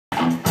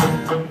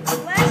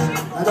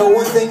know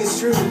one thing is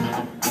true.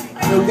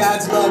 I know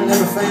God's love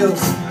never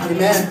fails.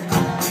 Amen.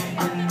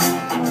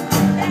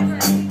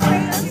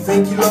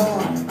 Thank you,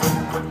 Lord.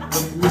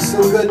 You're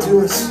so good to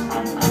us.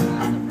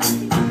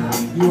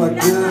 You are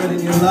good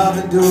and your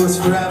love endures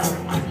forever.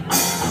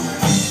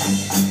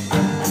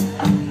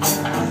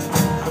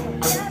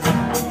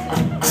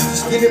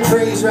 Just give him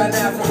praise right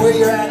now from where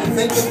you're at and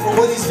thank him for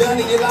what he's done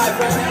in your life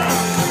right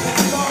now.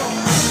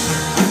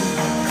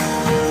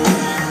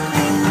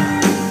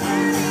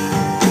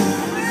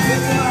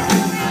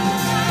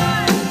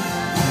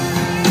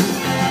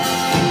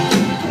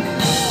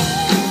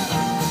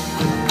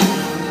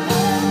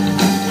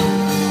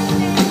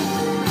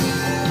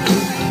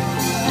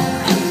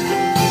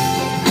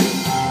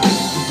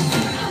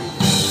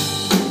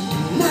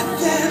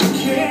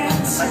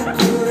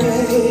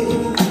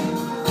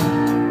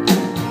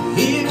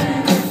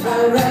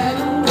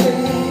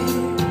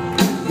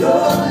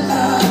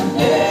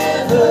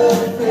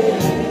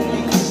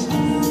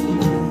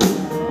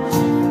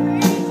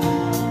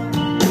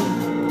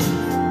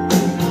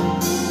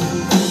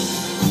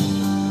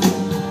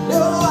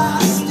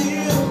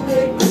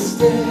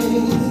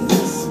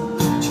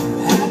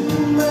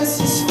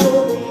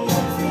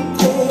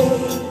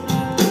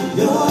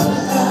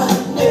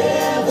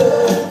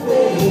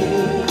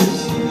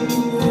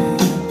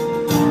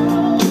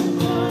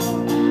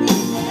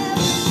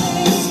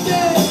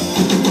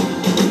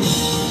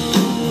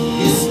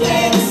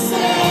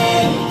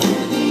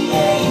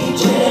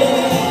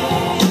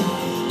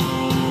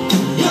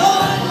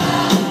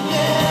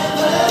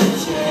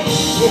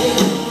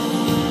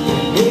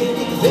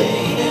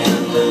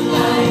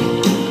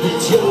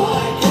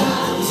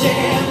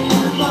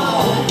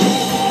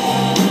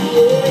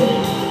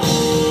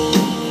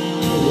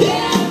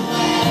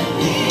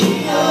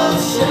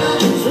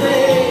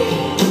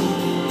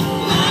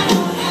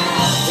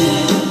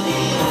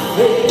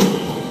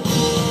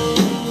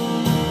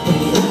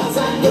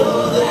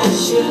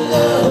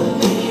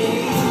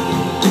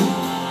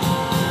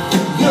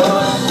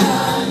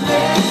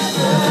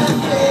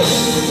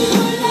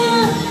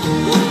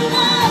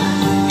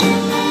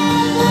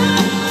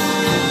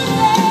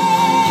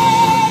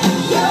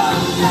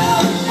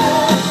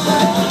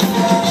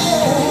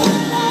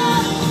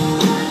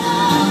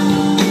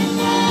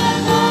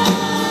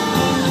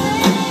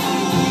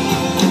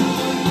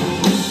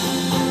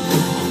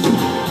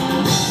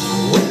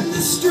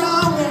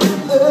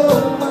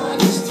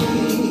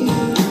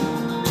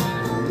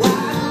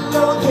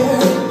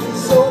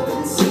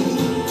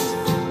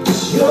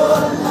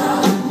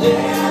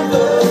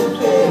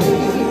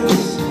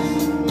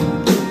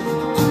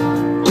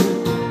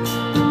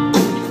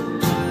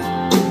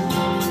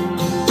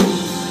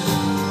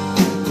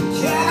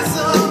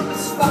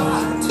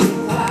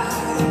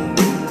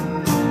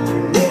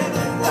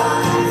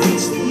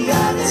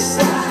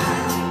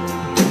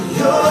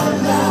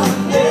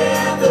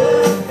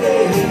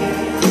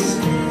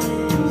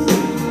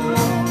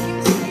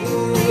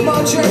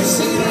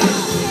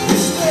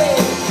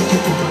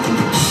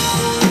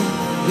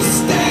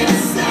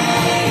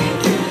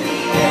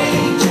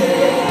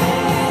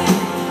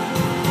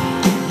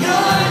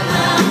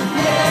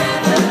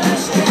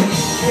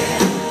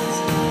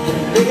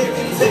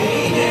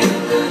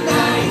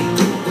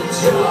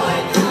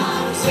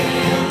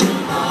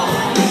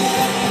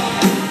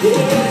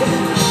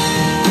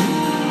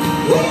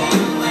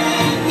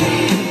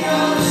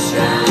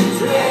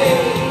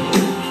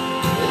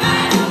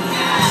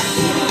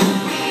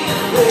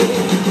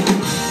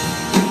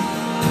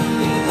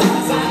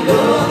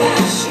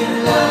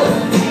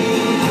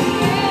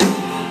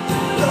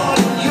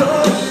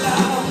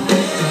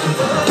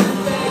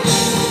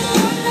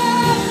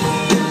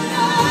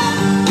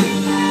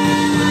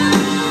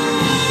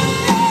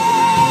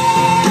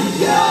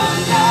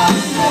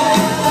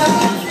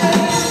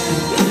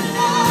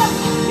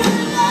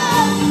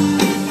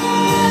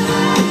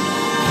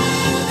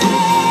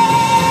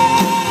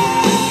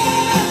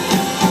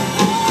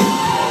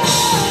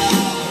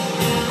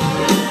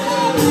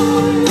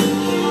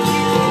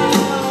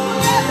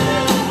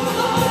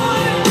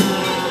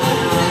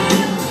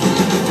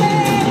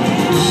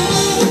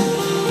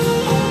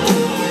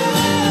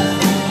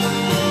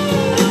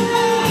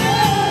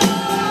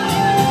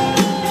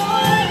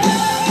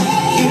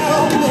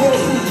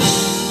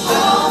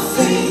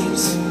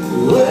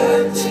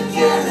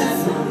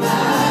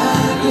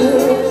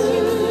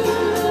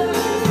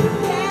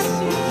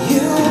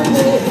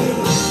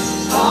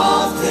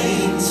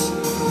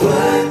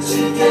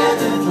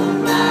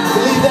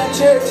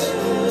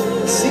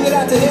 Sing it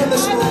out to him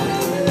this morning.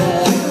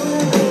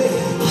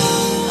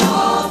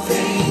 All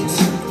things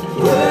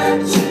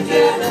work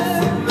together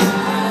for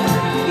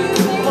mine.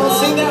 Come on,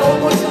 sing that one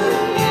more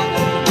time.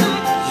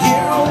 You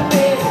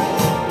make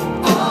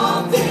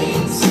all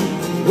things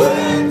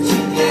work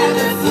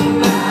together for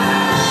mine.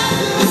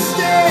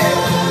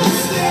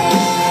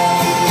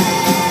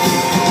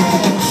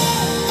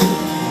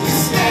 We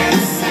stand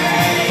the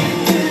same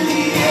in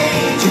the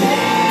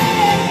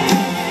ages.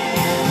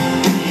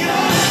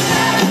 Your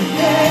love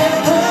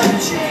never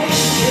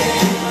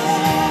changes.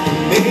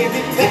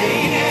 Maybe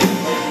pain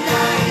and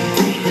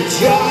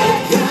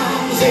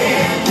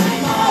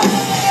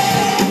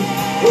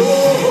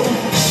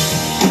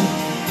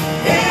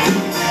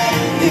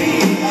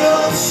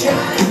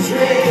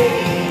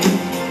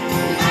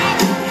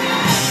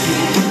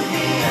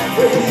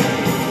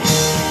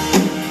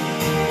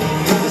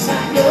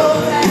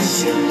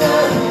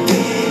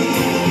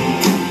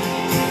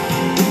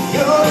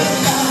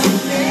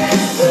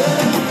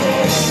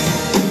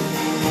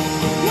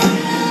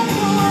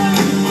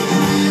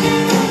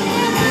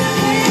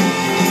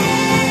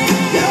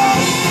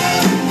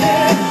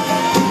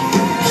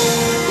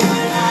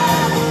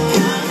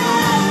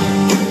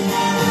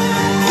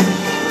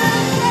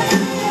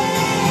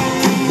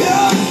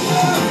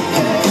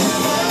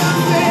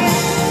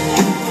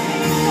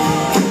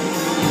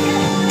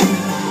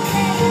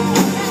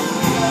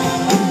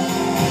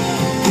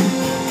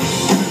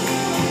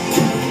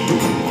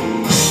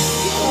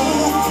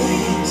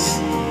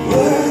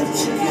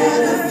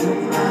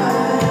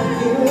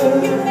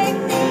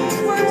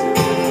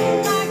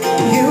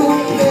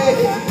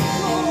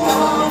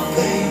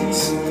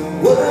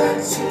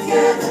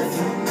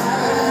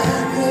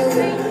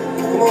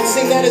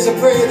sing that as a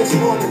prayer this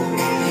morning.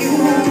 You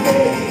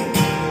made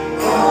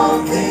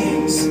all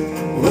things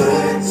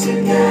work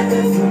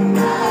together for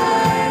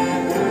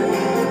my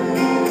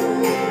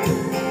good.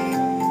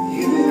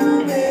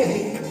 You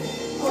made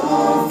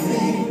all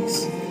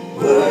things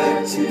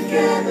work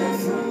together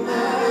for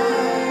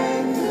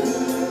my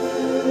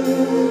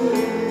good.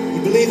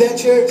 You believe that,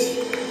 church?